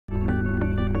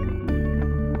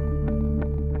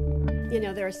You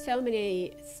know, there are so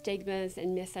many stigmas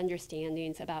and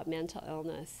misunderstandings about mental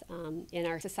illness in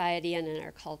our society and in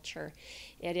our culture.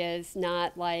 It is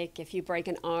not like if you break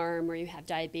an arm or you have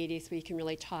diabetes, we can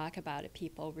really talk about it.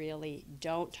 People really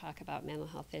don't talk about mental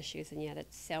health issues, and yet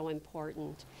it's so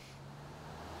important.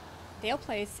 Vail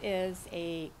Place is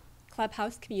a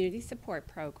clubhouse community support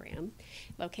program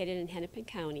located in Hennepin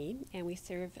County, and we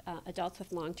serve adults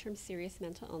with long-term serious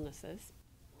mental illnesses.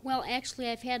 Well, actually,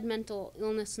 I've had mental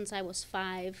illness since I was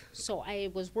 5, so I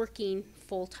was working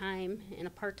full-time in a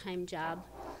part-time job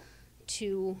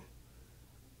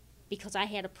because I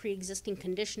had a pre-existing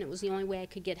condition. It was the only way I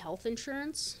could get health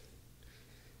insurance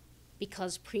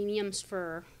because premiums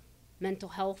for mental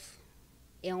health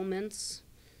ailments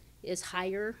is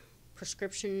higher.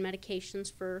 Prescription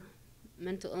medications for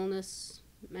mental illness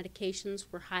medications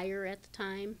were higher at the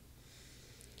time,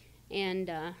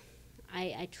 and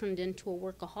I turned into a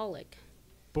workaholic.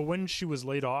 But when she was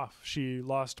laid off, she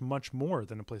lost much more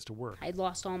than a place to work. I'd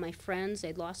lost all my friends.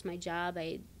 I'd lost my job.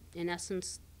 I, in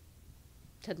essence,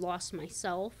 had lost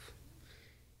myself.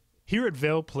 Here at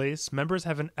Vail Place, members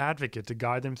have an advocate to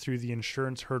guide them through the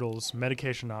insurance hurdles,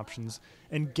 medication options,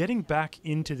 and getting back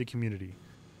into the community.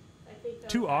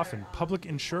 Too often, public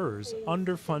insurers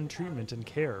underfund treatment and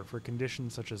care for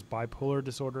conditions such as bipolar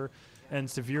disorder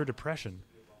and severe depression.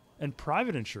 And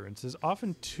private insurance is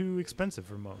often too expensive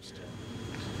for most.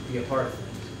 Be a part of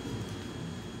things.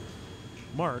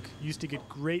 Mark used to get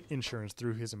great insurance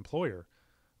through his employer,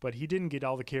 but he didn't get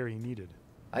all the care he needed.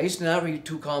 I used to not be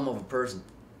too calm of a person.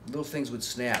 Little things would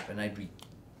snap and I'd be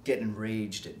getting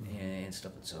enraged and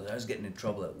stuff. So I was getting in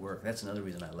trouble at work. That's another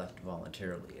reason I left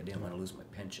voluntarily. I didn't want to lose my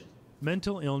pension.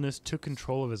 Mental illness took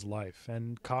control of his life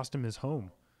and cost him his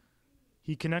home.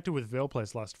 He connected with Vail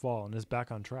Place last fall and is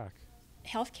back on track.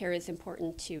 Healthcare is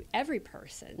important to every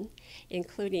person,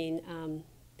 including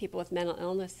people with mental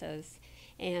illnesses,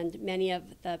 and many of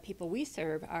the people we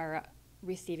serve are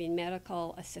receiving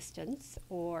medical assistance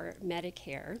or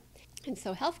Medicare. And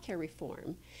so healthcare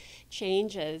reform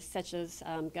changes, such as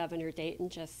Governor Dayton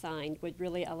just signed, would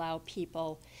really allow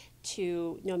people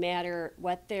to, no matter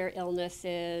what their illness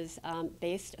is,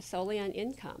 based solely on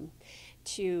income,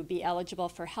 to be eligible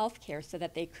for health care so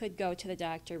that they could go to the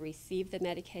doctor, receive the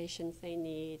medications they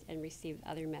need, and receive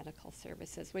other medical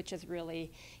services, which is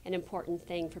really an important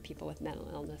thing for people with mental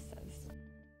illnesses.